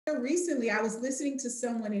recently, I was listening to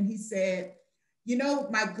someone and he said, you know,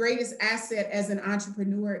 my greatest asset as an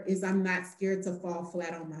entrepreneur is I'm not scared to fall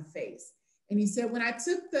flat on my face. And he said, when I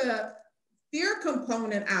took the fear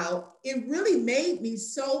component out, it really made me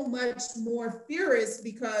so much more fearless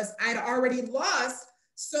because I'd already lost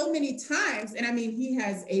so many times. And I mean, he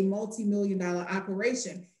has a multi-million-dollar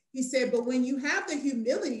operation. He said, but when you have the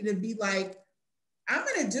humility to be like, I'm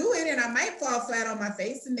going to do it and I might fall flat on my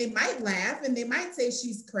face and they might laugh and they might say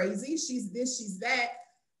she's crazy, she's this, she's that,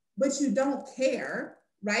 but you don't care,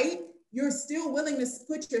 right? You're still willing to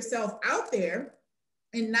put yourself out there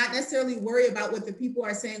and not necessarily worry about what the people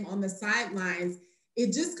are saying on the sidelines.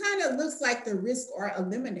 It just kind of looks like the risks are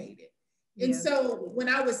eliminated. Yeah. And so when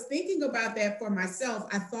I was thinking about that for myself,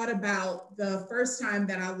 I thought about the first time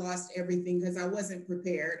that I lost everything because I wasn't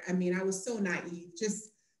prepared. I mean, I was so naive,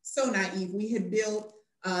 just so naive. We had built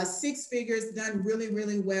 6 figures, done really,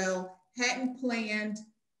 really well, hadn't planned.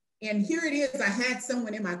 And here it is, I had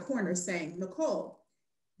someone in my corner saying, Nicole,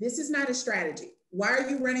 this is not a strategy. Why are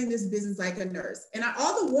you running this business like a nurse? And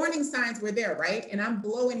all the warning signs were there, right? And I'm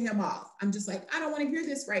blowing him off. I'm just like, I don't want to hear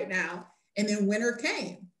this right now. And then winter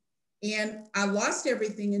came and I lost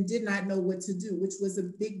everything and did not know what to do, which was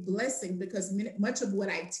a big blessing because much of what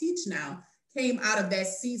I teach now came out of that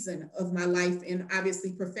season of my life and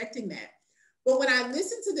obviously perfecting that. But when I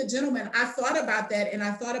listened to the gentleman, I thought about that and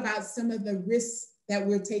I thought about some of the risks that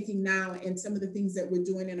we're taking now and some of the things that we're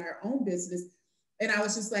doing in our own business. And I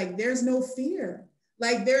was just like, there's no fear.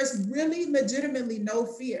 Like there's really legitimately no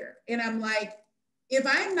fear. And I'm like, if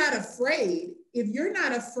I'm not afraid, if you're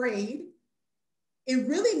not afraid, it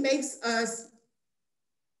really makes us,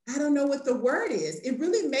 I don't know what the word is. It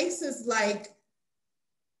really makes us like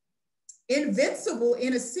invincible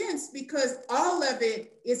in a sense because all of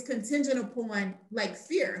it is contingent upon like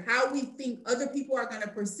fear, how we think other people are going to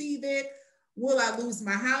perceive it. Will I lose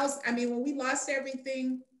my house? I mean, when we lost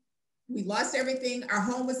everything, our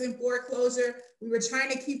home was in foreclosure. We were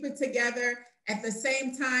trying to keep it together. At the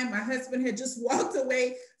same time, my husband had just walked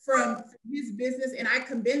away from his business and I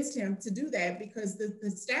convinced him to do that because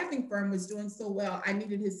the staffing firm was doing so well. I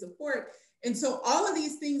needed his support. And so all of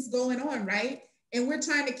these things going on, right? And we're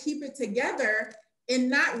trying to keep it together and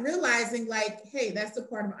not realizing like, hey, that's a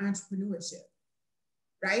part of entrepreneurship,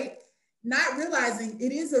 right? Not realizing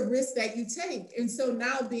it is a risk that you take. And so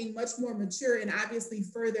now being much more mature and obviously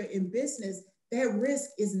further in business, that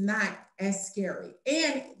risk is not as scary.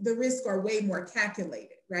 And the risks are way more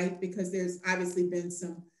calculated, right? Because there's obviously been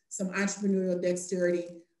some entrepreneurial dexterity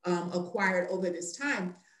acquired over this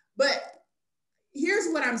time. But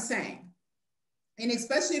here's what I'm saying. And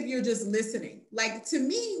especially if you're just listening, like to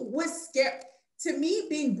me,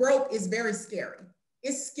 being broke is very scary.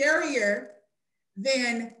 It's scarier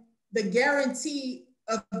than the guarantee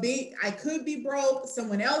of I could be broke,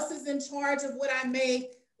 someone else is in charge of what I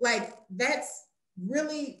make. Like that's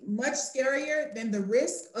really much scarier than the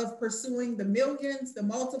risk of pursuing the millions, the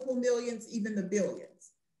multiple millions, even the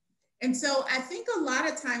billions. And so I think a lot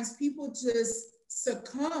of times people just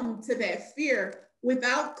succumb to that fear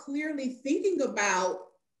without clearly thinking about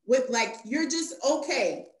with like, you're just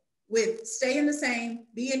okay with staying the same,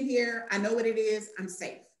 being here. I know what it is. I'm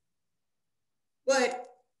safe. But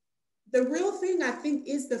the real thing, I think,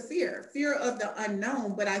 is the fear of the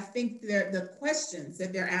unknown. But I think the questions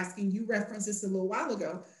that they're asking, you referenced this a little while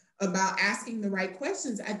ago about asking the right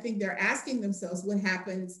questions. I think they're asking themselves, what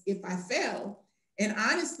happens if I fail? And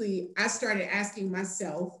honestly, I started asking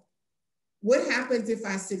myself, what happens if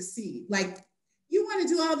I succeed? Like, you want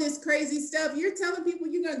to do all this crazy stuff. You're telling people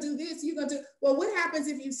you're going to do this, you're going to do, well, what happens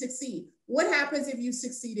if you succeed? What happens if you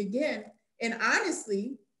succeed again? And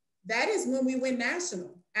honestly, that is when we went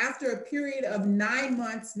national. After a period of 9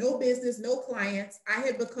 months, no business, no clients, I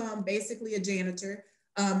had become basically a janitor.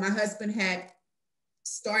 My husband had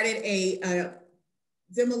started a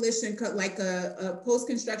demolition, like a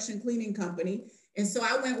post-construction cleaning company. And so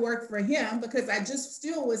I went work for him because I just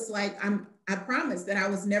still was like, I promised that I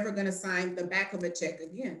was never going to sign the back of a check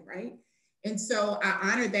again, right? And so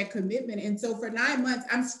I honored that commitment. And so for 9 months,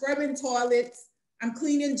 I'm scrubbing toilets, I'm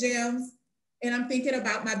cleaning gyms, and I'm thinking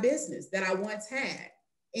about my business that I once had.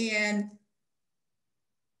 And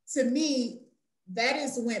to me, that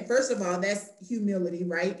is when, first of all, that's humility,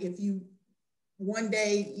 right? If you, one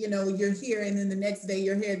day, you know, you're here and then the next day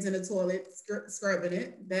your head's in the toilet scrubbing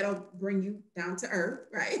it, that'll bring you down to earth,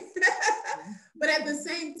 right? But at the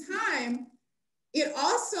same time, it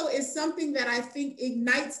also is something that I think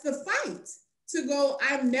ignites the fight to go,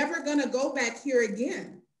 I'm never gonna go back here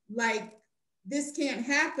again. Like, this can't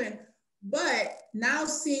happen. But now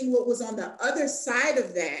seeing what was on the other side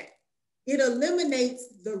of that, it eliminates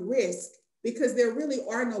the risk because there really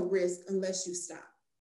are no risks unless you stop.